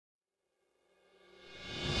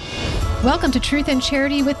Welcome to Truth and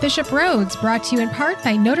Charity with Bishop Rhodes, brought to you in part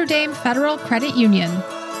by Notre Dame Federal Credit Union.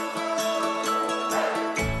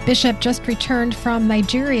 Bishop just returned from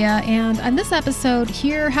Nigeria, and on this episode,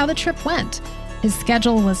 hear how the trip went. His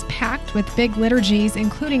schedule was packed with big liturgies,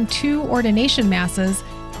 including 2 ordination masses,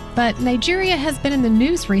 but Nigeria has been in the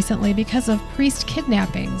news recently because of priest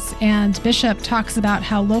kidnappings, and Bishop talks about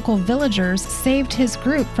how local villagers saved his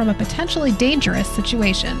group from a potentially dangerous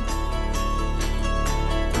situation.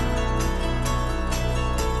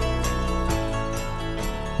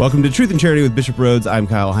 Welcome to Truth and Charity with Bishop Rhodes. I'm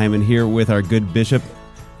Kyle Hyman here with our good bishop.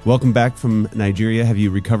 Welcome back from Nigeria. Have you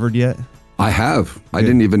recovered yet? I have. Good. I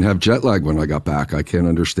didn't even have jet lag when I got back. I can't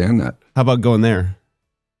understand that. How about going there?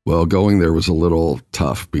 Well, going there was a little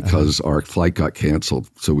tough because our flight got canceled,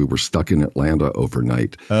 so we were stuck in Atlanta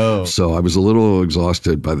overnight. Oh. So I was a little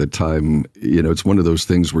exhausted by the time, it's one of those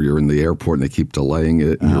things where you're in the airport and they keep delaying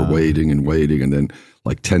it and you're waiting, and then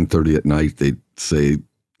like 10:30 at night, they say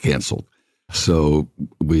canceled. So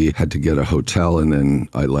we had to get a hotel, and then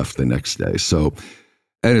I left the next day.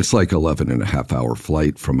 And it's like 11 and a half hour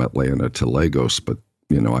flight from Atlanta to Lagos. But,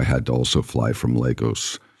 I had to also fly from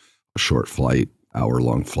Lagos, a short flight,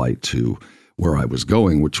 hour-long flight to where I was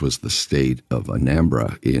going, which was the state of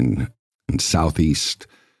Anambra in southeast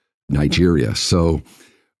Nigeria. So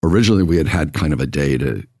originally we had kind of a day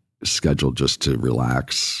to schedule just to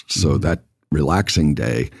relax. So that relaxing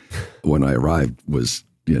day when I arrived was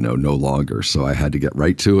no longer. So I had to get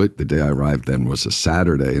right to it. The day I arrived then was a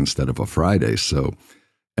Saturday instead of a Friday. So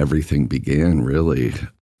everything began really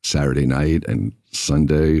Saturday night and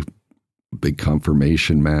Sunday, big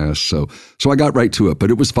confirmation mass. So I got right to it, but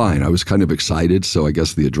it was fine. I was kind of excited. So I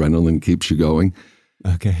guess the adrenaline keeps you going.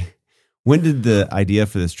 Okay. When did the idea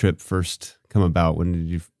for this trip first come about? When did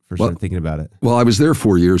you first start thinking about it? Well, I was there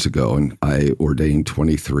 4 years ago, and I ordained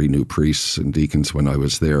 23 new priests and deacons when I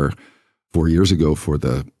was there 4 years ago for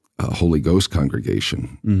the Holy Ghost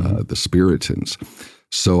congregation, the Spiritans.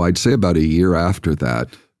 So I'd say about a year after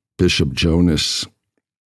that, Bishop Jonas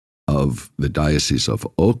of the Diocese of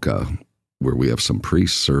Oka, where we have some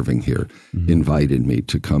priests serving here, invited me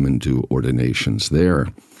to come and do ordinations there.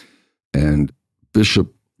 And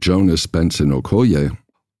Bishop Jonas Benson Okoye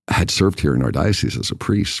had served here in our diocese as a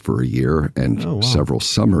priest for a year and several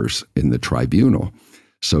summers in the tribunal.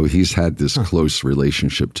 So he's had this close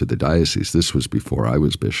relationship to the diocese. This was before I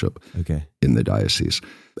was bishop in the diocese.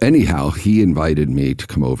 Anyhow, he invited me to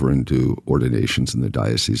come over and do ordinations in the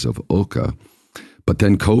Diocese of Oka. But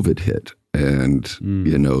then COVID hit and,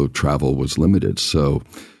 travel was limited. So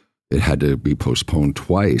it had to be postponed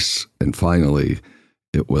twice. And finally,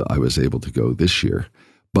 I was able to go this year.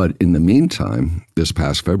 But in the meantime, this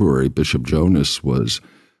past February, Bishop Jonas was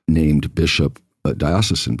named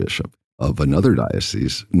diocesan bishop of another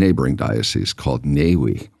diocese, neighboring diocese called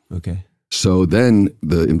Nnewi. Okay. So then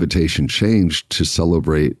the invitation changed to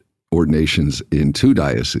celebrate ordinations in 2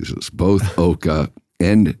 dioceses, both Oka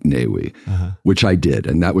and Nnewi, which I did.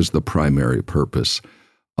 And that was the primary purpose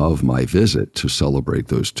of my visit, to celebrate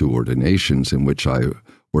those 2 ordinations, in which I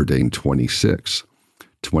ordained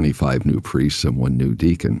 25 new priests and 1 new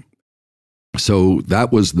deacon. So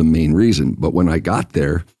that was the main reason. But when I got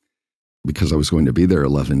there, because I was going to be there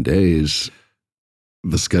 11 days,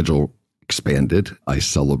 the schedule expanded. I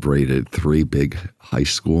celebrated 3 big high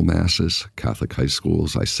school masses, Catholic high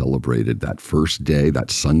schools. I celebrated that first day,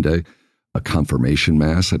 that Sunday, a confirmation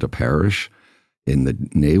mass at a parish in the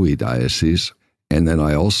Nnewi diocese. And then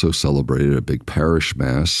I also celebrated a big parish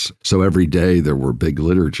mass. So every day there were big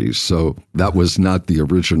liturgies. So that was not the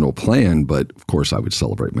original plan, but of course I would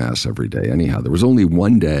celebrate mass every day anyhow. There was only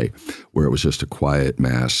one day where it was just a quiet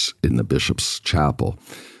mass in the bishop's chapel,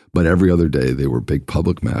 but every other day they were big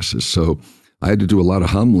public masses. So I had to do a lot of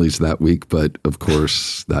homilies that week, but of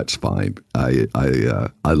course that's fine. I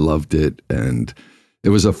loved it, and it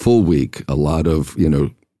was a full week, a lot of,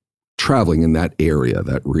 traveling in that area,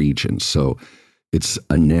 that region. So it's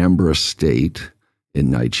Anambra State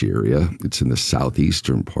in Nigeria. It's in the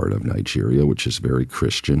southeastern part of Nigeria, which is very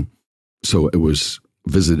Christian. So it was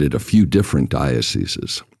visited a few different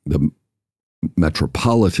dioceses. The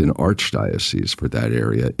metropolitan archdiocese for that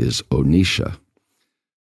area is Onitsha.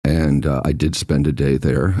 And I did spend a day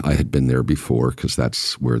there. I had been there before because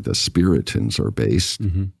that's where the Spiritans are based.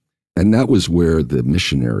 And that was where the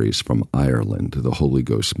missionaries from Ireland, the Holy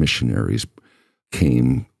Ghost missionaries,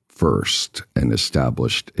 came first and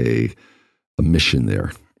established a mission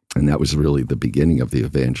there. And that was really the beginning of the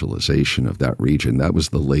evangelization of that region. That was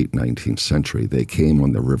the late 19th century. They came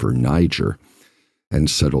on the river Niger and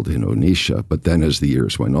settled in Onitsha. But then as the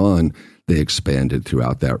years went on, they expanded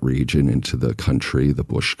throughout that region into the country, the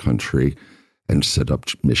bush country, and set up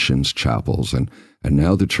missions chapels. And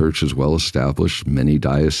now the church is well established, many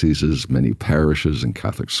dioceses, many parishes and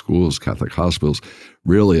Catholic schools, Catholic hospitals.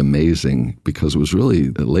 Really amazing, because it was really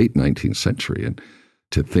the late 19th century. And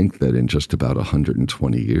to think that in just about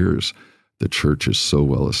 120 years, the church is so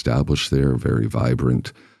well established there, very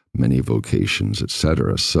vibrant, many vocations,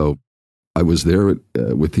 etc. So I was there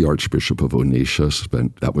with the Archbishop of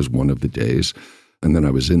Onitsha, that was one of the days. And then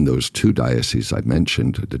I was in those two dioceses I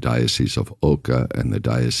mentioned, the Diocese of Oka and the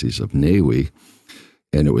Diocese of Newi.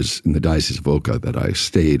 And it was in the Diocese of Oka that I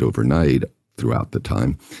stayed overnight throughout the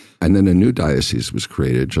time. And then a new diocese was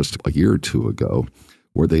created just a year or two ago,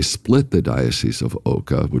 where they split the Diocese of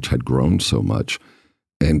Oka, which had grown so much,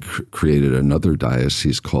 and created another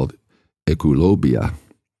diocese called Ekulobia.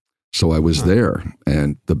 So I was there,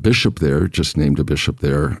 and the bishop there, just named a bishop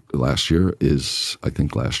there last year, is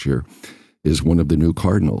one of the new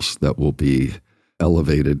cardinals that will be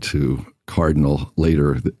elevated to cardinal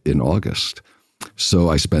later in August. So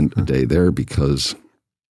I spent a day there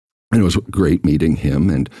and it was great meeting him,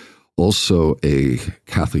 and also a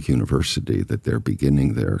Catholic university that they're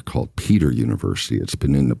beginning there called Peter University. It's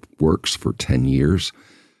been in the works for 10 years,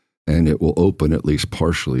 and it will open, at least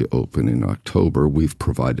partially open, in October. We've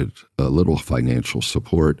provided a little financial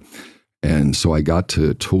support. And so I got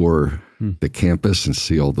to tour the campus and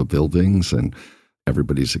see all the buildings, and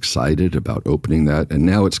everybody's excited about opening that. And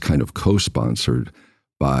now it's kind of co-sponsored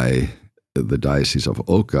by the Diocese of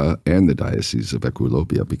Oka and the Diocese of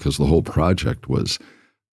Ekulobia, because the whole project was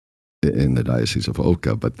in the Diocese of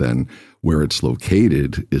Oka, but then where it's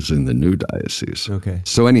located is in the new diocese. Okay.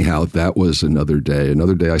 So anyhow, that was another day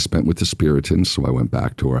I spent with the Spiritans. So I went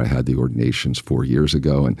back to where I had the ordinations 4 years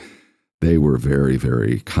ago, and they were very,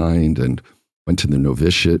 very kind, and went to the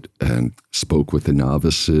novitiate and spoke with the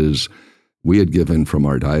novices. We had given from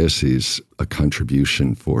our diocese a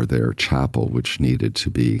contribution for their chapel, which needed to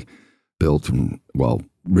be built and,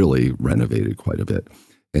 really renovated quite a bit.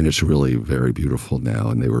 And it's really very beautiful now,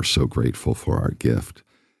 and they were so grateful for our gift.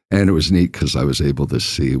 And it was neat because I was able to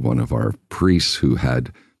see one of our priests who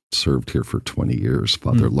had served here for 20 years,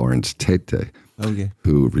 Father Lawrence Tete,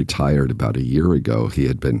 who retired about a year ago. He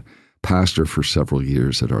had been pastor for several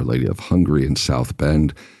years at Our Lady of Hungary in South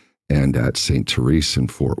Bend and at St. Therese in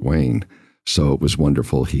Fort Wayne. So it was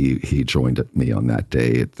wonderful. He joined me on that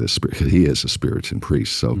day at he is a Spiritan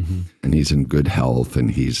priest, so and he's in good health, and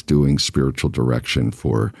he's doing spiritual direction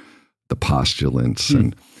for the postulants,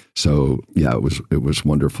 and so it was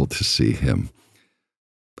wonderful to see him.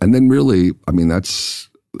 And then really, that's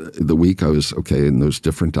the week I was in those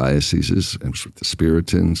different dioceses and with the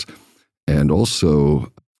Spiritans, and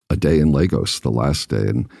also a day in Lagos, the last day,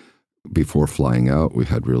 and before flying out, we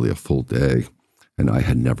had really a full day. And I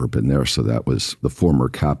had never been there, so that was the former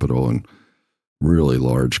capital and really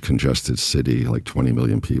large, congested city, like 20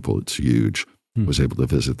 million people. It's huge. Was able to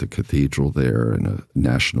visit the cathedral there and a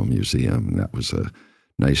national museum, and that was a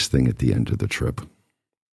nice thing at the end of the trip.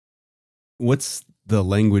 What's the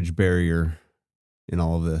language barrier in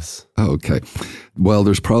all of this? Okay. Well,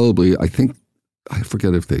 there's probably, I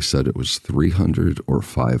forget if they said it was 300 or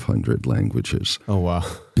 500 languages. Oh, wow.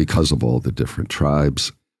 Because of all the different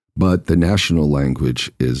tribes. But the national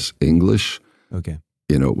language is English. Okay.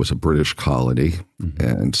 It was a British colony.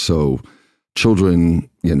 And so children,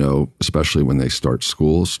 especially when they start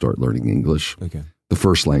school, start learning English. Okay. The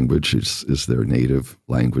first language is their native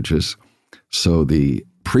languages. So the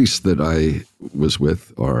priests that I was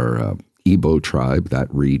with are Igbo tribe.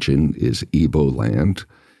 That region is Igbo land.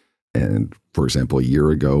 And for example, a year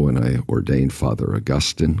ago when I ordained Father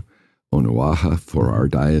Augustine Onuaha for our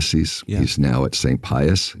diocese. Yeah. He's now at St.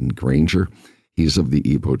 Pius in Granger. He's of the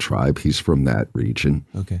Igbo tribe. He's from that region.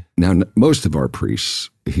 Okay. Now, most of our priests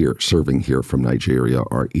here, serving here from Nigeria,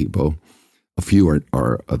 are Igbo. A few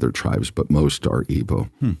are other tribes, but most are Igbo.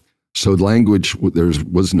 So language, there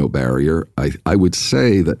was no barrier. I would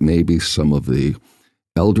say that maybe some of the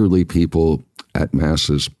elderly people at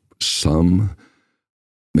Masses, some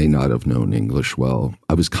may not have known English well.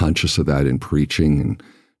 I was conscious of that in preaching and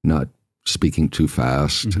not speaking too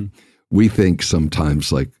fast. We think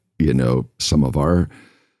sometimes, some of our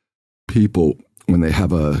people, when they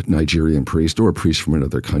have a Nigerian priest or a priest from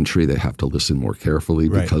another country, they have to listen more carefully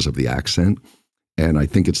because of the accent. And I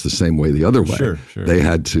think it's the same way the other way. Sure. They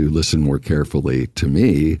had to listen more carefully to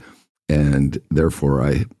me. And therefore,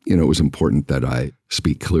 it was important that I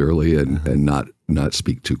speak clearly and not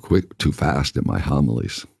speak too quick, too fast in my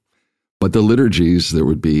homilies. But the liturgies,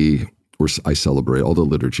 I celebrate, all the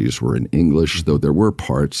liturgies were in English, though there were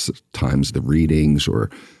times the readings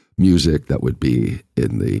or music that would be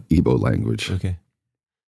in the Igbo language. Okay.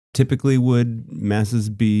 typically would masses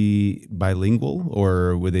be bilingual,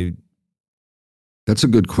 or would they? That's a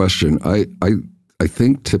good question. I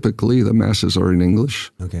think typically the masses are in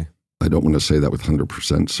English. Okay. I don't want to say that with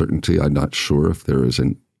 100% certainty. I'm not sure if there is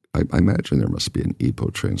I imagine there must be an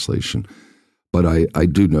EPO translation. But I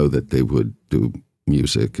do know that they would do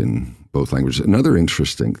music in both languages. Another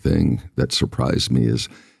interesting thing that surprised me is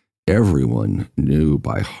everyone knew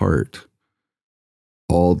by heart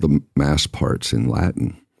all the mass parts in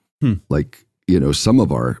Latin. Like, some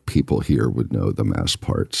of our people here would know the mass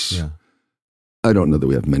parts. Yeah. I don't know that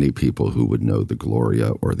we have many people who would know the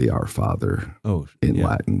Gloria or the Our Father in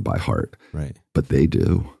Latin by heart. Right. But they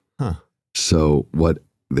do. Huh. So what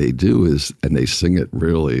they do is, and they sing it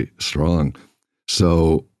really strong.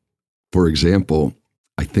 So, for example,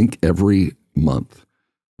 I think every month,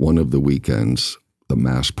 one of the weekends, the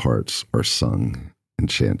mass parts are sung and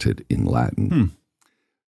chanted in Latin.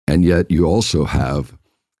 And yet you also have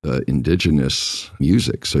indigenous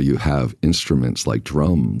music. So you have instruments like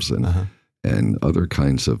drums and other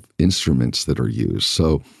kinds of instruments that are used.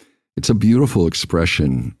 So it's a beautiful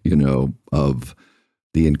expression, of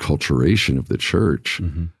the enculturation of the church,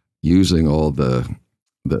 using all the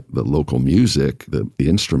local music, the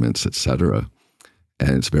instruments, etc.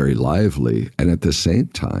 And it's very lively. And at the same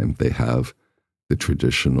time, they have the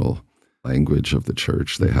traditional language of the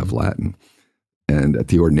church. They have Latin. And at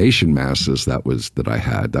the ordination masses that was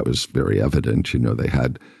very evident. They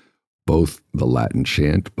had both the Latin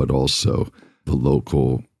chant, but also the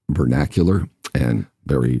local vernacular and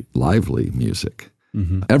very lively music.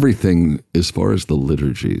 Everything, as far as the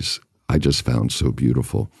liturgies, I just found so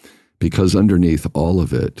beautiful, because underneath all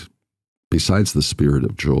of it, besides the spirit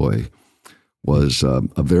of joy, was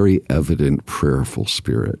a very evident prayerful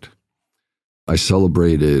spirit. I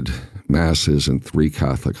celebrated masses in 3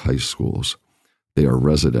 Catholic high schools. They are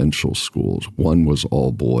residential schools. One was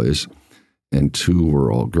all boys, and 2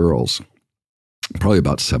 were all girls. Probably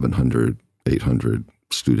about 700, 800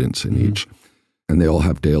 students in each. And they all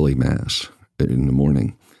have daily mass in the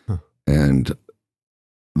morning. And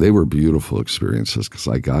they were beautiful experiences because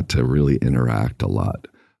I got to really interact a lot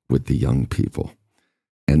with the young people.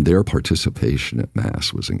 And their participation at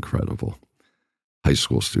mass was incredible. High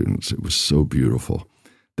school students, it was so beautiful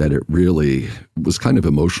that it really was kind of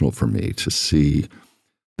emotional for me to see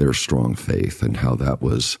their strong faith and how that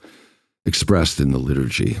was expressed in the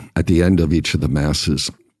liturgy. At the end of each of the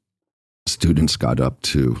masses, students got up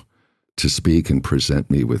to speak and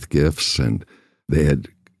present me with gifts, and they had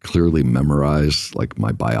clearly memorized like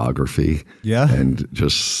my biography and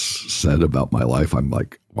just said about my life. I'm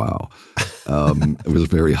like, wow. It was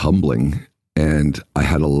very humbling. And I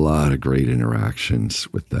had a lot of great interactions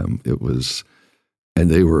with them.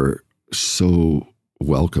 And they were so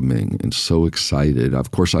welcoming and so excited.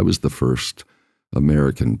 Of course, I was the first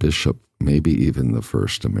American bishop, maybe even the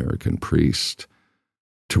first American priest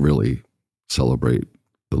to really celebrate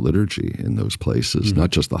the liturgy in those places, not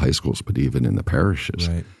just the high schools, but even in the parishes.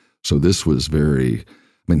 Right. So this was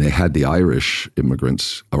they had the Irish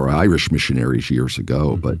immigrants or Irish missionaries years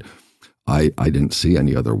ago, but I didn't see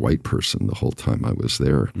any other white person the whole time I was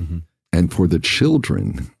there. And for the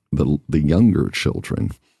children, the younger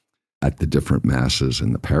children at the different masses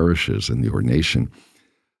in the parishes and the ordination,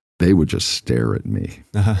 they would just stare at me.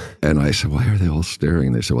 And I said, why are they all staring?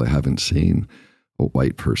 And they said, well, I haven't seen a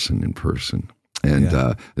white person in person. And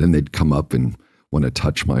then they'd come up and want to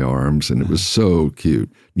touch my arms. And it was so cute,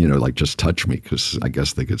 like just touch me, because I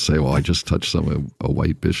guess they could say, well, I just touched a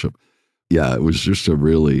white bishop. Yeah, it was just a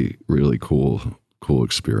really, really cool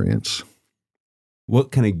experience.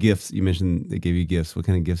 What kind of gifts? You mentioned they gave you gifts. What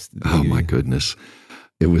kind of gifts did they give you? My goodness.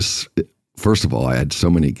 First of all, I had so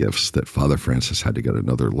many gifts that Father Francis had to get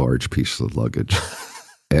another large piece of luggage.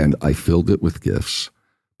 And I filled it with gifts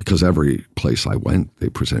because every place I went, they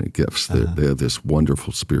presented gifts. They have this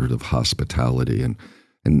wonderful spirit of hospitality and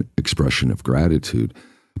an expression of gratitude.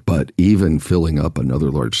 But even filling up another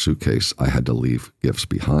large suitcase, I had to leave gifts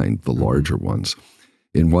behind, the larger ones.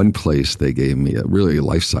 In one place, they gave me a really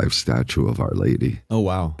life-size statue of Our Lady. Oh,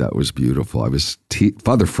 wow. That was beautiful.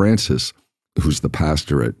 Father Francis, who's the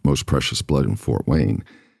pastor at Most Precious Blood in Fort Wayne,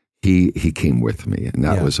 he came with me, and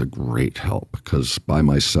that was a great help, because by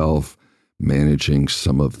myself, managing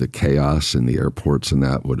some of the chaos in the airports and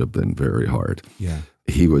that would have been very hard. Yeah.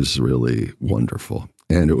 He was really wonderful.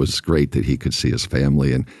 And it was great that he could see his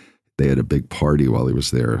family, and they had a big party while he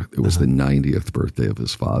was there. It was the 90th birthday of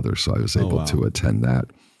his father, so I was able to attend that.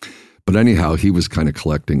 But anyhow, he was kind of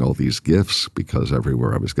collecting all these gifts because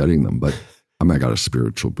everywhere I was getting them. But I got a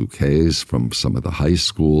spiritual bouquets from some of the high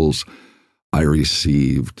schools. I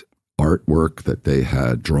received artwork that they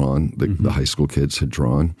had drawn, the high school kids had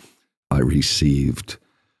drawn. I received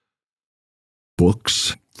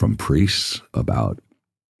books from priests about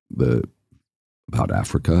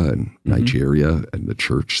Africa and Nigeria and the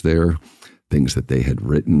church there, things that they had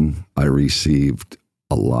written. I received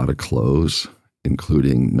a lot of clothes,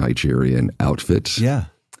 including Nigerian outfits. Yeah.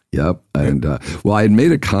 Yep. And I had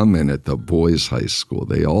made a comment at the boys' high school.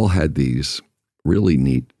 They all had these really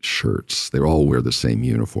neat shirts. They all wear the same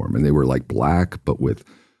uniform, and they were like black, but with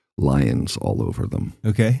lions all over them.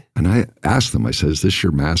 Okay. And I asked them, I said, is this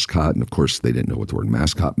your mascot? And of course, they didn't know what the word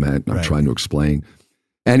mascot meant. And I'm trying to explain.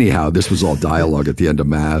 Anyhow, this was all dialogue at the end of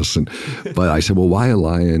Mass. But I said, well, why a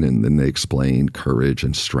lion? And then they explained courage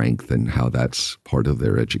and strength and how that's part of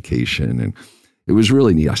their education. And it was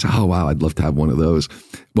really neat. I said, oh, wow, I'd love to have one of those.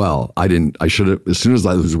 Well, I should have, as soon as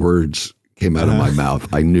those words came out of my mouth,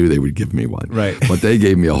 I knew they would give me one. Right. But they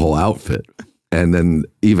gave me a whole outfit. And then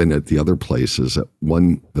even at the other places, at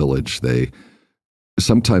one village, they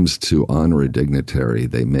sometimes, to honor a dignitary,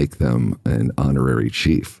 they make them an honorary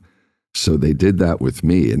chief. So they did that with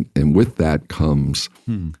me. And with that comes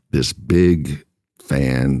this big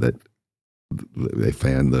fan that they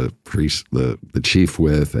fan the priest, the chief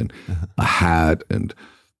with, and a hat and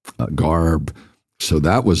a garb. So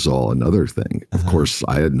that was all another thing. Of course,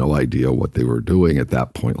 I had no idea what they were doing at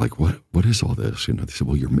that point. Like, what is all this? You know, they said,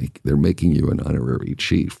 well, they're making you an honorary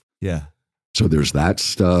chief. Yeah. So there's that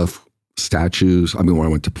stuff, statues. I mean, when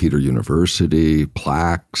I went to Peter University,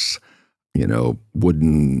 plaques, you know,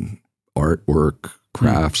 wooden artwork,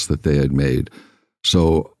 crafts that they had made.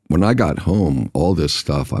 So when I got home, all this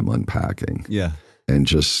stuff I'm unpacking. Yeah. And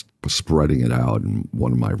just spreading it out in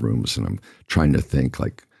one of my rooms. And I'm trying to think,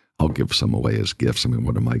 like, I'll give some away as gifts. I mean,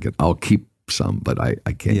 what am I getting? I'll keep some, but I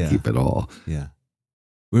can't keep it all. Yeah.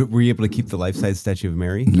 Were you able to keep the life-size statue of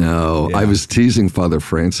Mary? No. Yeah. I was teasing Father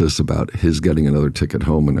Francis about his getting another ticket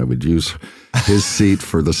home, and I would use his seat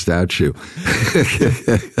for the statue.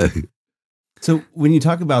 So when you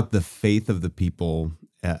talk about the faith of the people,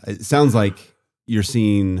 it sounds like you're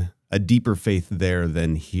seeing a deeper faith there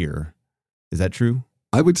than here. Is that true?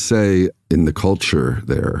 I would say in the culture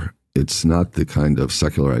there, it's not the kind of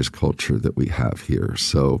secularized culture that we have here.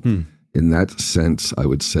 So in that sense, I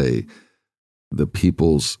would say the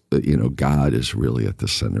people's, God is really at the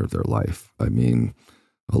center of their life. I mean,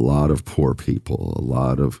 a lot of poor people, a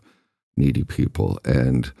lot of needy people,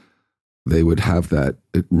 and they would have that.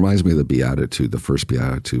 It reminds me of the Beatitude, the first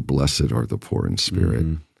Beatitude, blessed are the poor in spirit,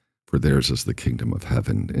 for theirs is the kingdom of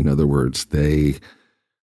heaven. In other words, their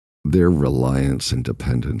reliance and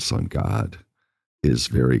dependence on God is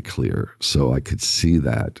very clear. So I could see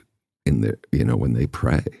that in the, when they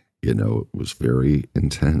pray, it was very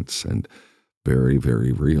intense and very,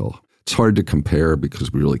 very real. It's hard to compare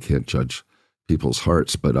because we really can't judge people's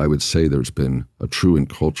hearts, but I would say there's been a true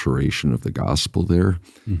enculturation of the gospel there.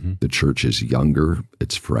 The church is younger,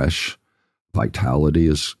 it's fresh, vitality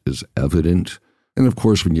is evident. And of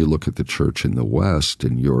course, when you look at the church in the West,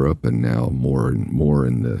 in Europe, and now more and more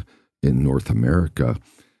in North America,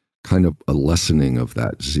 kind of a lessening of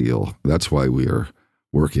that zeal. That's why we are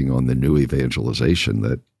working on the new evangelization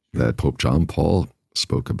that Pope John Paul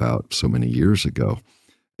spoke about so many years ago.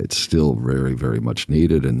 It's still very, very much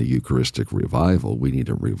needed in the Eucharistic revival. We need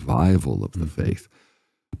a revival of the faith.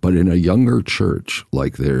 But in a younger church,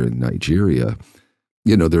 like there in Nigeria,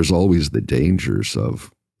 there's always the dangers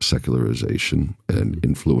of secularization and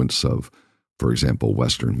influence of, for example,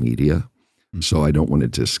 Western media. So I don't want to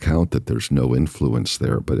discount that there's no influence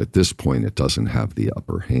there, but at this point, it doesn't have the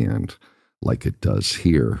upper hand like it does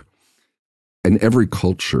here. And every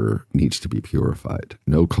culture needs to be purified.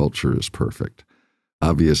 No culture is perfect.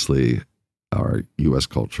 Obviously, our U.S.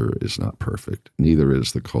 culture is not perfect. Neither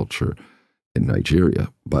is the culture in Nigeria.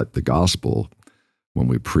 But the gospel, when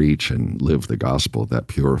we preach and live the gospel, that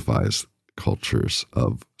purifies cultures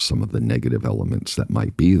of some of the negative elements that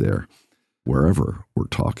might be there, wherever we're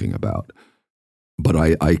talking about. But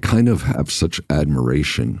I kind of have such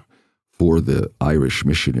admiration for the Irish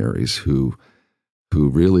missionaries who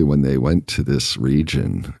really, when they went to this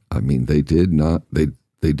region, I mean, they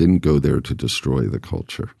didn't go there to destroy the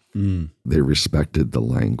culture. They respected the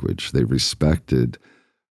language. They respected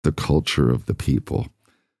the culture of the people,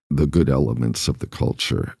 the good elements of the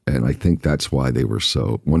culture. And I think that's why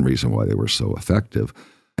one reason why they were so effective.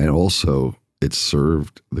 And also, it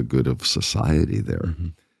served the good of society there.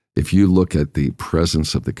 If you look at the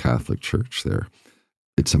presence of the Catholic Church there,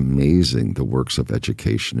 it's amazing, the works of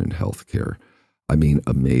education and healthcare. I mean,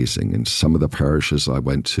 amazing. In some of the parishes I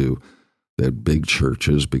went to, they're big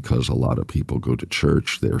churches because a lot of people go to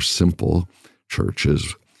church. They're simple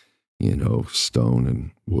churches. stone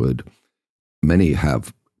and wood. Many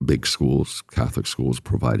have big schools, Catholic schools,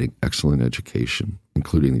 providing excellent education,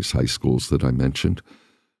 including these high schools that I mentioned.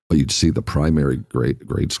 But you'd see the primary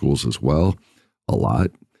grade schools as well, a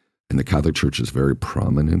lot. And the Catholic Church is very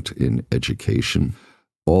prominent in education.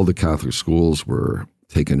 All the Catholic schools were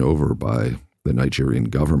taken over by the Nigerian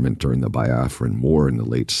government during the Biafran War in the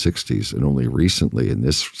late 60s, and only recently in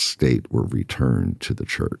this state were returned to the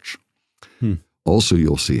church. Also,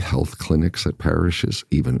 you'll see health clinics at parishes,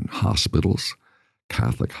 even hospitals,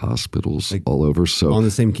 Catholic hospitals all over. So on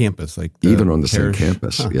the same campus, even on the same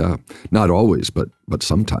campus, yeah. Not always, but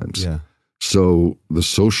sometimes. Yeah. So the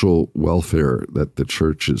social welfare that the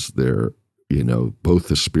church is there, both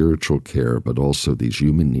the spiritual care, but also these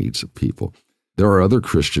human needs of people. There are other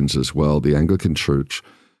Christians as well. The Anglican Church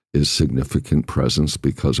is significant presence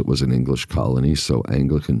because it was an English colony, so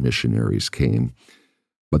Anglican missionaries came.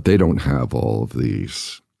 But they don't have all of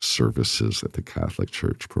these services that the Catholic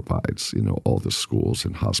Church provides, all the schools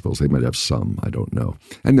and hospitals. They might have some, I don't know.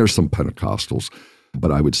 And there's some Pentecostals,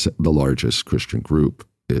 but I would say the largest Christian group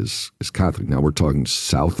is Catholic. Now we're talking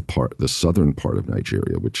the southern part of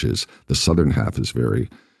Nigeria, which is, the southern half is very,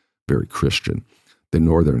 very Christian. The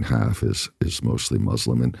northern half is mostly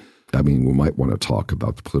Muslim. And I mean, we might want to talk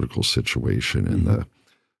about the political situation and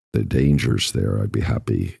the dangers there. I'd be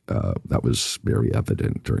happy. That was very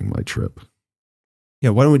evident during my trip.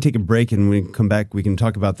 Yeah, why don't we take a break, and when we come back, we can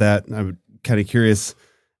talk about that. I'm kind of curious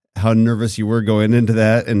how nervous you were going into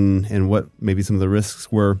that and what maybe some of the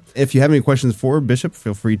risks were. If you have any questions for Bishop,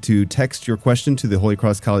 feel free to text your question to the Holy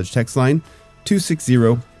Cross College text line,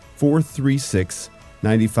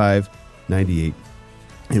 260-436-9598.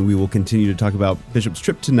 And we will continue to talk about Bishop's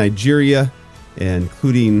trip to Nigeria,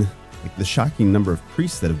 including the shocking number of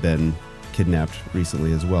priests that have been kidnapped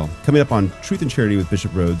recently as well. Coming up on Truth and Charity with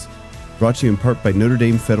Bishop Rhoades, brought to you in part by Notre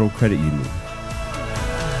Dame Federal Credit Union.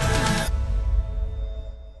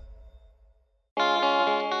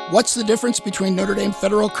 What's the difference between Notre Dame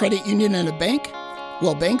Federal Credit Union and a bank?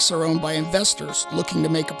 Well, banks are owned by investors looking to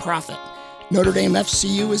make a profit. Notre Dame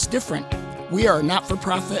FCU is different. We are a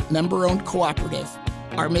not-for-profit, member-owned cooperative.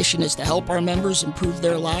 Our mission is to help our members improve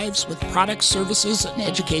their lives with products, services, and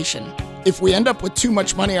education. If we end up with too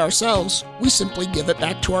much money ourselves, we simply give it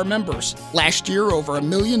back to our members. Last year, over $1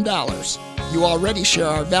 million. You already share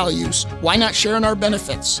our values. Why not share in our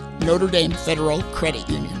benefits? Notre Dame Federal Credit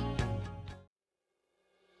Union.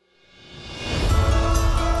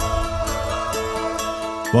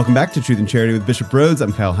 Welcome back to Truth and Charity with Bishop Rhoades.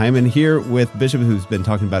 I'm Kyle Hyman here with Bishop, who's been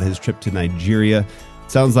talking about his trip to Nigeria.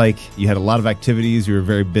 Sounds like you had a lot of activities. You were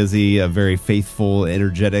very busy, a very faithful,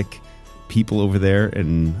 energetic people over there,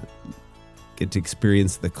 and get to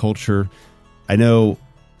experience the culture. I know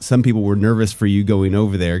some people were nervous for you going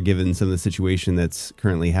over there, given some of the situation that's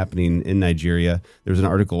currently happening in Nigeria. There was an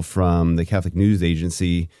article from the Catholic News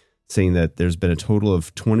Agency saying that there's been a total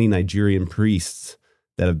of 20 Nigerian priests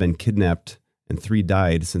that have been kidnapped and 3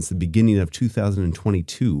 died since the beginning of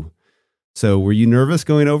 2022. So were you nervous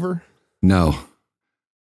going over? No.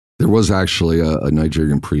 There was actually a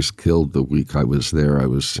Nigerian priest killed the week I was there. I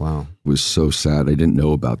was so sad. I didn't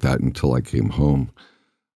know about that until I came home.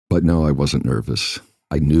 But no, I wasn't nervous.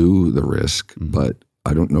 I knew the risk, but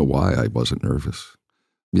I don't know why I wasn't nervous.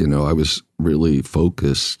 I was really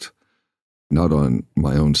focused not on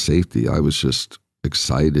my own safety. I was just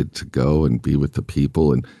excited to go and be with the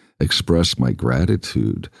people and express my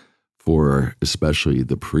gratitude for especially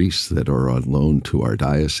the priests that are on loan to our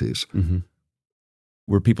diocese. Mm-hmm.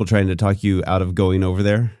 Were people trying to talk you out of going over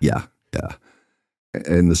there? Yeah.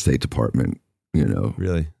 And the State Department,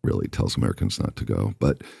 really tells Americans not to go.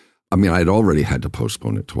 But I mean, I'd already had to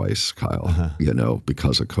postpone it twice, Kyle,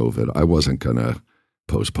 because of COVID. I wasn't going to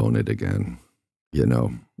postpone it again,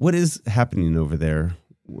 What is happening over there?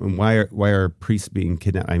 And why are priests being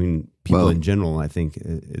kidnapped? I mean, people in general, I think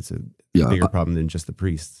it's a bigger problem than just the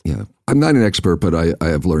priests. Yeah. I'm not an expert, but I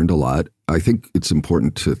have learned a lot. I think it's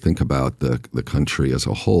important to think about the country as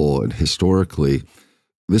a whole. And historically,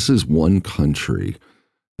 this is one country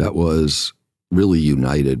that was really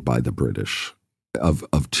united by the British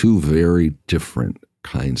of 2 very different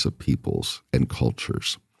kinds of peoples and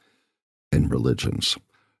cultures and religions.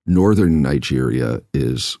 Northern Nigeria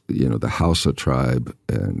is, the Hausa tribe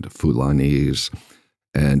and Fulanis,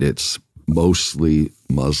 and it's mostly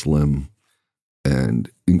Muslim, and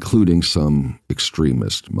including some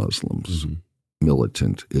extremist Muslims,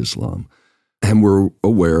 militant Islam. And we're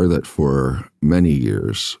aware that for many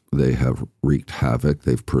years they have wreaked havoc.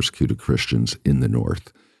 They've persecuted Christians in the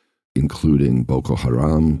north, including Boko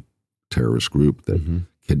Haram, terrorist group that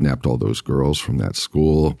kidnapped all those girls from that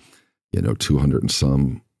school, 200 and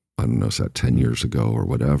some I don't know, is that 10 years ago or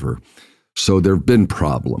whatever. So there have been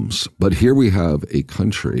problems. But here we have a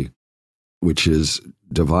country which is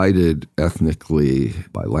divided ethnically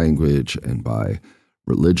by language and by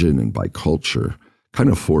religion and by culture, kind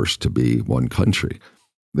of forced to be one country.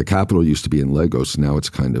 The capital used to be in Lagos. Now it's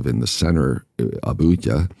kind of in the center,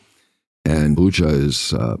 Abuja. And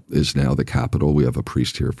Abuja is now the capital. We have a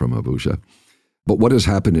priest here from Abuja. But what has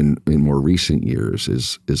happened in more recent years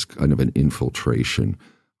is kind of an infiltration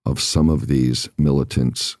of some of these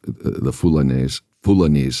militants, the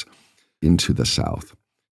Fulanese, into the south,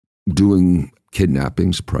 doing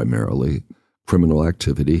kidnappings primarily, criminal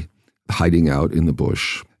activity, hiding out in the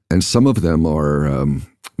bush. And some of them are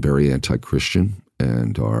very anti-Christian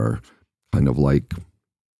and are kind of like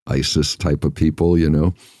ISIS type of people, you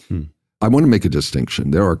know. I want to make a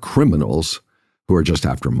distinction. There are criminals who are just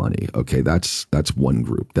after money. Okay, that's one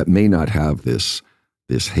group that may not have this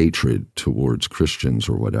hatred towards Christians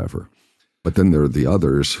or whatever. But then there are the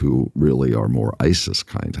others who really are more ISIS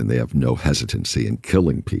kind, and they have no hesitancy in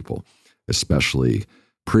killing people, especially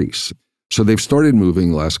priests. So they've started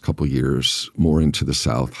moving the last couple of years more into the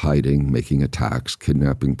south, hiding, making attacks,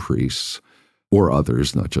 kidnapping priests or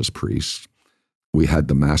others, not just priests. We had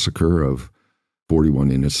the massacre of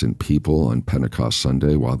 41 innocent people on Pentecost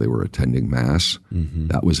Sunday while they were attending Mass. Mm-hmm.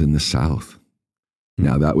 That was in the South. Mm-hmm.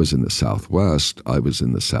 Now, that was in the Southwest. I was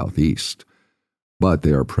in the Southeast. But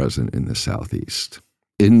they are present in the Southeast.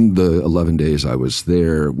 In the 11 days I was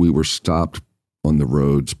there, we were stopped on the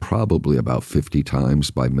roads probably about 50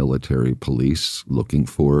 times by military police looking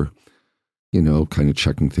for, kind of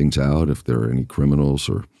checking things out, if there are any criminals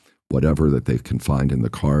or whatever that they can find in the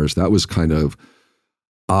cars. That was kind of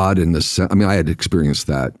odd in the sense. I mean, I had experienced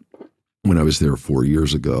that when I was there 4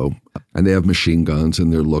 years ago, and they have machine guns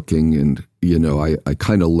and they're looking, and, I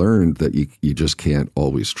kind of learned that you just can't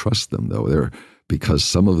always trust them, though. Because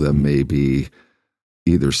some of them may be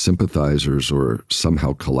either sympathizers or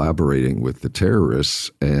somehow collaborating with the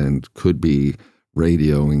terrorists and could be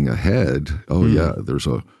radioing ahead. Oh, yeah, there's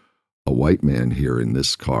a white man here in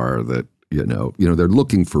this car that, they're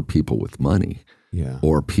looking for people with money,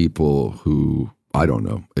 or people who, I don't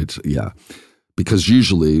know. Because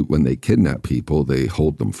usually when they kidnap people, they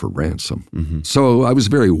hold them for ransom. Mm-hmm. So I was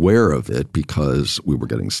very aware of it because we were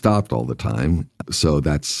getting stopped all the time. So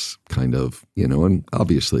that's kind of, and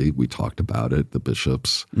obviously we talked about it, the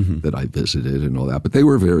bishops that I visited and all that, but they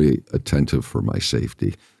were very attentive for my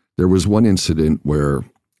safety. There was one incident where,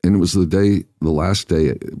 and it was the last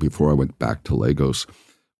day before I went back to Lagos,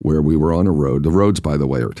 where we were on a road. The roads, by the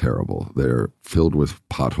way, are terrible. They're filled with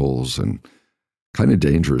potholes and kind of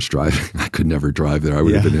dangerous driving. I could never drive there. I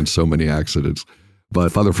would have been in so many accidents.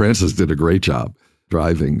 But Father Francis did a great job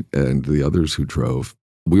driving, and the others who drove.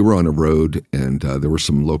 We were on a road, and there were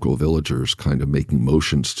some local villagers kind of making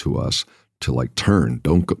motions to us to turn.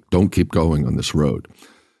 Don't keep going on this road.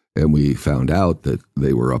 And we found out that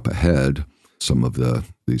they were up ahead. Some of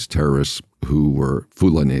these terrorists who were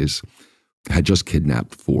Fulanese had just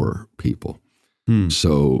kidnapped 4 people.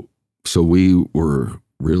 So we were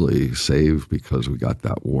really saved because we got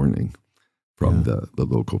that warning from the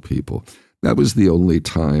local people. That was the only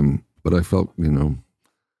time, but I felt, the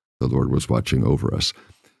Lord was watching over us.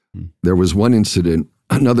 There was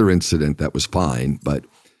another incident that was fine, but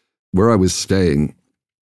where I was staying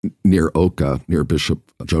near Oka, near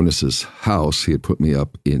Bishop Jonas's house, he had put me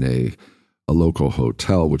up in a local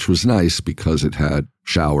hotel, which was nice because it had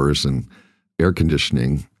showers and air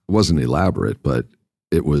conditioning. It wasn't elaborate, but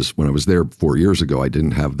it was, when I was there 4 years ago, I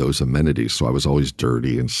didn't have those amenities. So I was always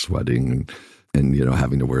dirty and sweating and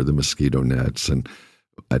having to wear the mosquito nets and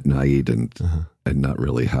at night and not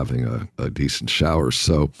really having a decent shower.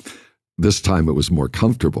 So this time it was more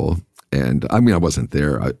comfortable. And I mean, I wasn't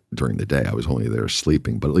there during the day. I was only there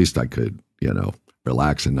sleeping, but at least I could,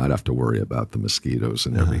 relax and not have to worry about the mosquitoes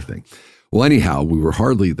and everything. Well, anyhow, we were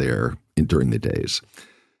hardly there during the days.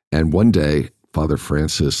 And one day, Father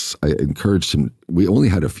Francis, I encouraged him. We only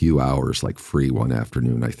had a few hours, free one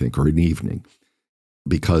afternoon, I think, or an evening,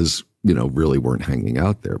 because, really weren't hanging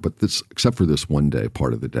out there. But except for this one day,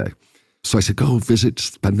 part of the day. So I said, go visit,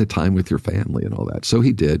 spend the time with your family and all that. So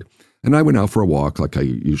he did. And I went out for a walk like I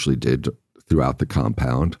usually did throughout the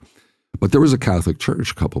compound. But there was a Catholic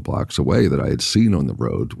church a couple blocks away that I had seen on the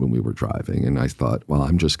road when we were driving. And I thought, well,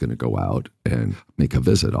 I'm just going to go out and make a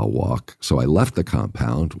visit. I'll walk. So I left the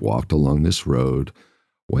compound, walked along this road,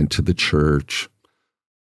 went to the church,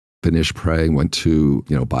 finished praying, went to,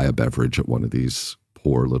 buy a beverage at one of these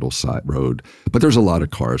poor little side road. But there's a lot of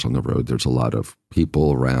cars on the road. There's a lot of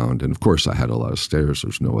people around. And of course, I had a lot of stairs.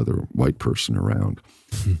 There's no other white person around.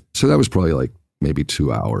 So that was probably maybe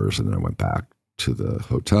 2 hours. And then I went back to the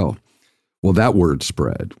hotel. Well, that word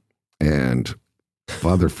spread, and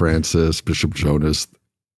Father Francis, Bishop Jonas,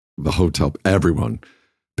 the hotel, everyone,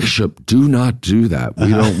 Bishop, do not do that. We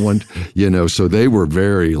don't want, so they were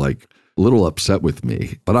very a little upset with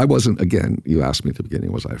me. But I wasn't, again, you asked me at the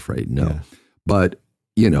beginning, was I afraid? No. Yeah. But,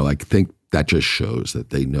 I think that just shows that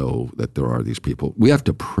they know that there are these people. We have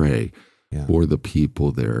to pray for the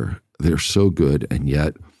people there. They're so good, and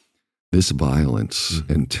yet this violence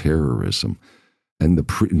and terrorism and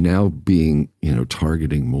now being,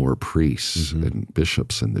 targeting more priests and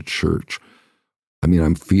bishops in the church. I mean,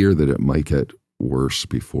 I'm fear that it might get worse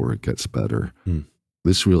before it gets better.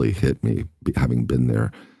 This really hit me, having been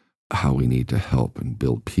there, how we need to help and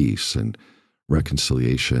build peace and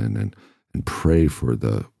reconciliation and pray for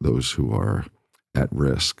those who are at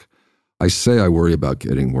risk. I say I worry about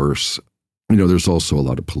getting worse. There's also a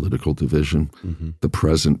lot of political division. The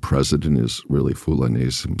present president is really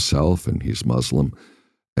Fulanese himself, and he's Muslim.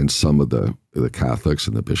 And some of the Catholics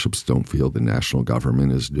and the bishops don't feel the national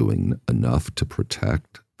government is doing enough to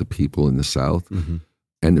protect the people in the South.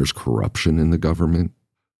 And there's corruption in the government.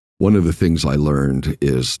 One of the things I learned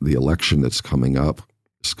is the election that's coming up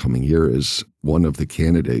this coming year is one of the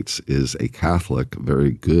candidates is a Catholic,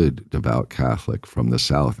 very good, devout Catholic from the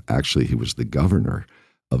South. Actually, he was the governor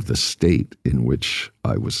of the state in which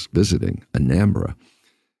I was visiting, Anambra,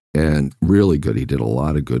 and really good. He did a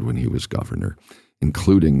lot of good when he was governor,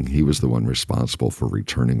 including he was the one responsible for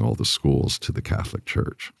returning all the schools to the Catholic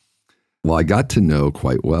Church. Well, I got to know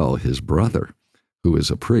quite well his brother, who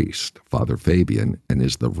is a priest, Father Fabian, and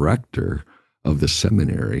is the rector of the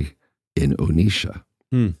seminary in Onitsha.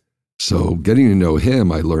 So getting to know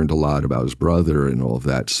him, I learned a lot about his brother and all of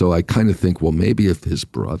that. So I kind of think, well, maybe if his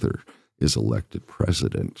brother is elected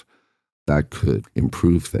president, that could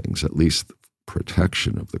improve things, at least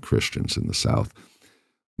protection of the Christians in the South.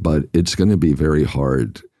 But it's going to be very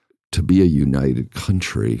hard to be a united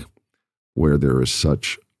country where there is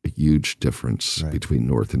such a huge difference between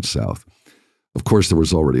North and South. Of course, there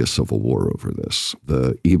was already a civil war over this.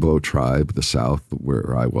 The Igbo tribe, the South,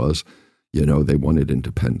 where I was, they wanted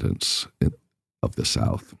independence of the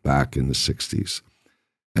South back in the 60s.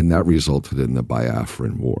 And that resulted in the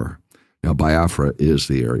Biafran War. Now, Biafra is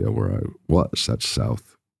the area where I was. That's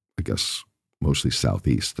south, I guess, mostly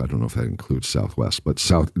southeast. I don't know if that includes southwest, but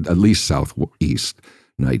at least southeast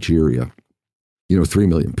Nigeria. 3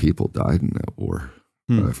 million people died in that war.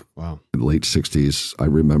 Wow. In the late 60s, I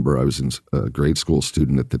remember I was a grade school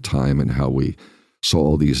student at the time and how we saw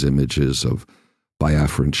all these images of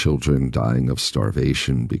Biafran children dying of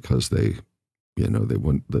starvation because the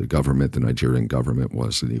Nigerian government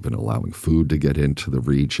wasn't even allowing food to get into the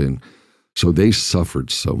region. So they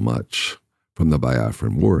suffered so much from the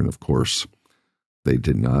Biafran War. And of course, they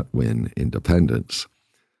did not win independence.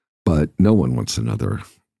 But no one wants another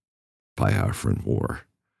Biafran War.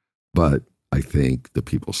 But I think the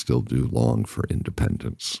people still do long for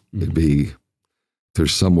independence.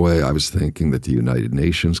 There's some way I was thinking that the United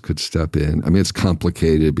Nations could step in. I mean, it's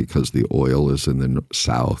complicated because the oil is in the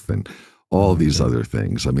South and all these other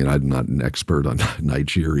things. I mean, I'm not an expert on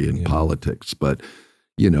Nigerian politics, but,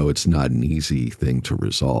 it's not an easy thing to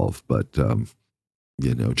resolve. But,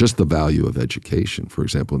 just the value of education. For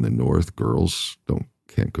example, in the North, girls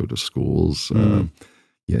can't go to schools.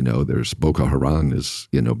 There's Boko Haram is,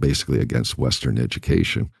 basically against Western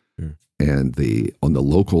education. Sure. And on the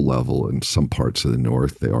local level in some parts of the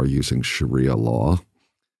North, they are using Sharia law.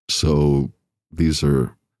 So these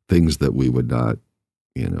are things that we would not,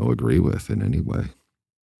 agree with in any way.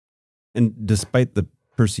 And despite the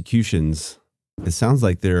persecutions, it sounds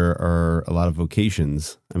like there are a lot of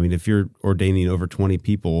vocations. I mean, if you're ordaining over 20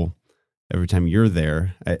 people every time you're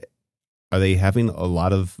there, are they having a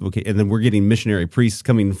lot of and then we're getting missionary priests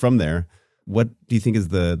coming from there. What do you think is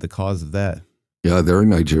the cause of that? Yeah, there are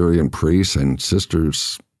Nigerian priests and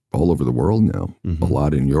sisters all over the world now. A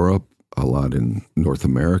lot in Europe, a lot in North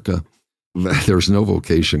America. There's no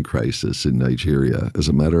vocation crisis in Nigeria. As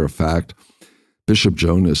a matter of fact, Bishop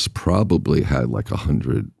Jonas probably had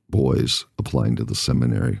 100 boys applying to the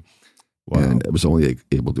seminary. Wow. And it was only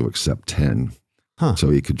able to accept 10. So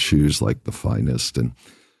he could choose the finest. And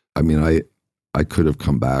I mean, I could have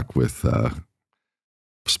come back with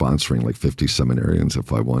sponsoring 50 seminarians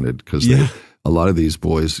if I wanted, because a lot of these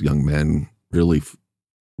boys, young men, really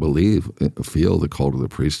feel the call to the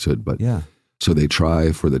priesthood. But so they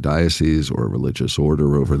try for the diocese or a religious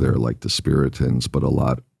order over there, like the Spiritans, but a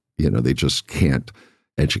lot, they just can't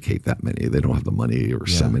educate that many. They don't have the money or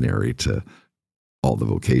seminary to all the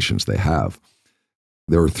vocations they have.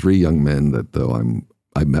 There are 3 young men that, though,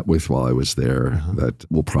 I met with while I was there that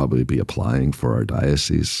will probably be applying for our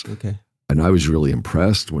diocese. Okay. And I was really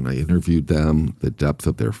impressed when I interviewed them, the depth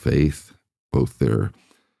of their faith, both their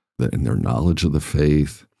knowledge of the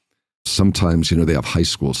faith. Sometimes, they have high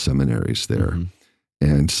school seminaries there,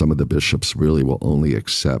 and some of the bishops really will only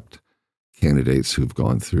accept candidates who've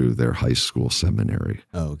gone through their high school seminary.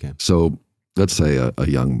 Oh, okay. So let's say a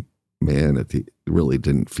young man really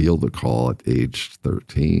didn't feel the call at age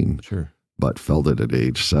 13, sure, but felt it at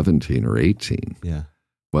age 17 or 18. Yeah.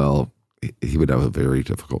 Well, he would have a very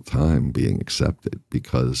difficult time being accepted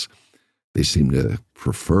because they seem to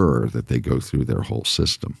prefer that they go through their whole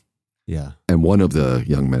system. Yeah. And one of the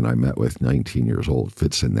young men I met with, 19 years old,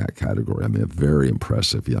 fits in that category. I mean, a very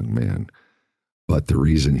impressive young man. But the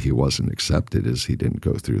reason he wasn't accepted is he didn't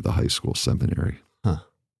go through the high school seminary. Huh.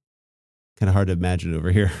 Kind of hard to imagine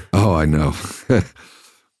over here. Oh, I know.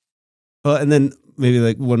 Well, and then maybe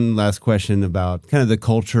like one last question about kind of the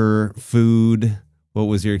culture, food. What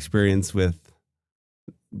was your experience with?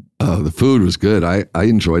 The food was good. I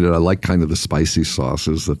enjoyed it. I like kind of the spicy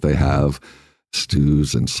sauces that they have,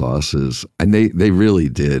 stews and sauces. And they really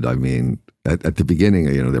did. I mean, at the beginning,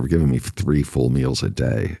 they were giving me 3 full meals a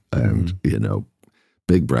day and,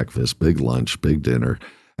 big breakfast, big lunch, big dinner.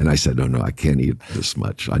 And I said, no, I can't eat this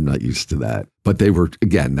much. I'm not used to that. But they were,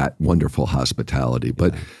 again, that wonderful hospitality.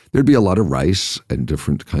 But there'd be a lot of rice and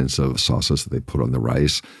different kinds of sauces that they put on the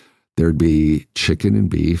rice. There'd be chicken and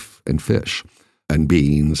beef and fish and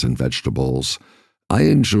beans and vegetables. I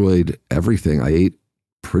enjoyed everything. I ate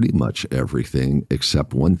pretty much everything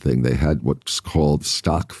except one thing. They had what's called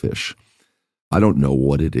stockfish. I don't know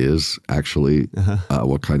what it is, actually,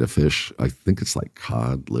 what kind of fish. I think it's like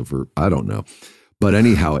cod, liver. I don't know. But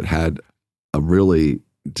anyhow, it had a really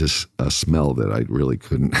just a smell that I really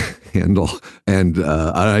couldn't handle. And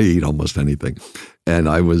I eat almost anything. And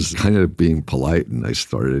I was kind of being polite, and I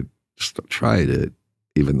tried it,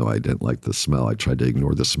 even though I didn't like the smell. I tried to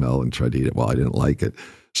ignore the smell and tried to eat it. Well, I didn't like it.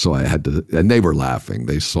 So I had to, and they were laughing.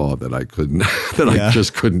 They saw that I couldn't, I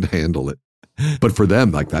just couldn't handle it. But for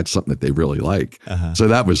them, like, that's something that they really like. So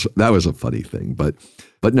that was a funny thing. But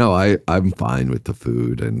no, I'm fine with the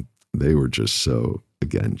food, and they were just so,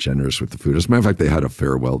 again, generous with the food. As a matter of fact, they had a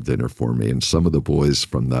farewell dinner for me, and some of the boys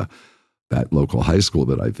from that local high school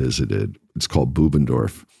that I visited, it's called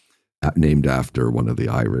Bubendorf, named after one of the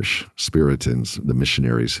Irish Puritans, the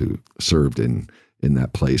missionaries who served in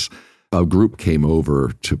that place. A group came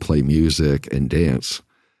over to play music and dance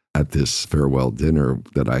at this farewell dinner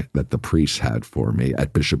that the priest had for me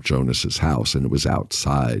at Bishop Jonas's house, and it was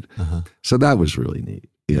outside. So that was really neat.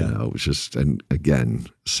 You know, it was just, and again,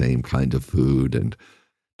 same kind of food and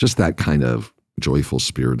just that kind of joyful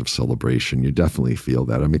spirit of celebration. You definitely feel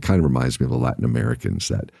that. I mean, it kind of reminds me of the Latin Americans,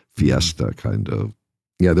 that fiesta kind of.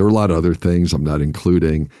 Yeah, there were a lot of other things I'm not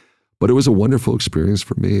including, but it was a wonderful experience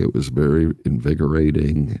for me. It was very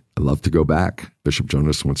invigorating. I love to go back. Bishop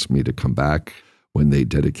Jonas wants me to come back when they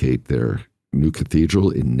dedicate their new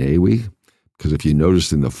cathedral in Newi. Because if you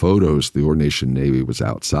noticed in the photos, the ordination Newi was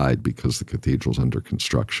outside because the cathedral's under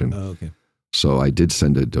construction. Oh, okay. So I did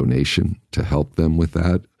send a donation to help them with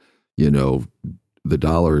that. The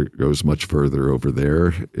dollar goes much further over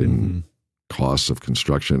there in costs of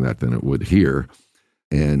construction than it would here.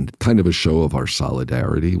 And kind of a show of our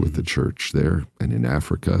solidarity with the church there and in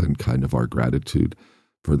Africa, and kind of our gratitude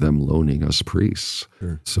for them loaning us priests.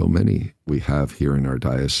 Sure. So many we have here in our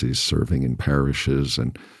diocese serving in parishes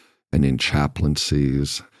and in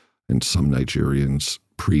chaplaincies, and some Nigerians,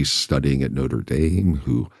 priests studying at Notre Dame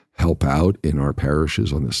who help out in our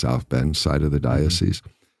parishes on the South Bend side of the diocese.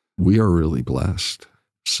 We are really blessed.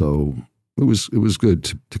 So it was good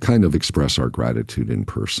to kind of express our gratitude in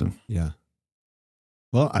person. Yeah.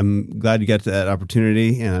 Well, I'm glad you got that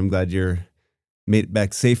opportunity, and I'm glad you're made it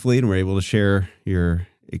back safely and were able to share your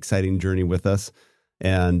exciting journey with us.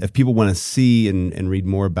 And if people want to see and read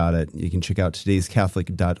more about it, you can check out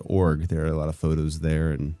todayscatholic.org. There are a lot of photos there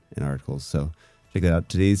and articles. So check that out,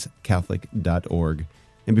 todayscatholic.org.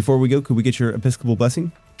 And before we go, could we get your Episcopal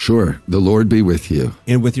blessing? Sure. The Lord be with you.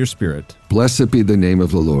 And with your spirit. Blessed be the name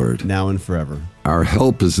of the Lord. Now and forever. Our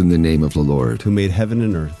help is in the name of the Lord, who made heaven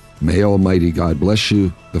and earth. May Almighty God bless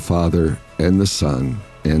you, the Father, and the Son,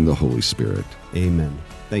 and the Holy Spirit. Amen.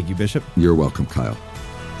 Thank you, Bishop. You're welcome, Kyle.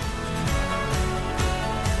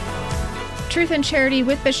 Truth and Charity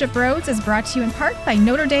with Bishop Rhoades is brought to you in part by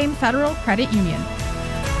Notre Dame Federal Credit Union.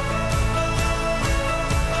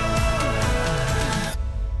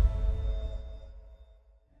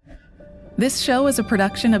 This show is a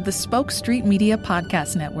production of the Spoke Street Media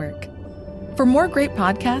Podcast Network. For more great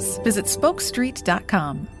podcasts, visit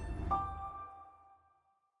spokestreet.com.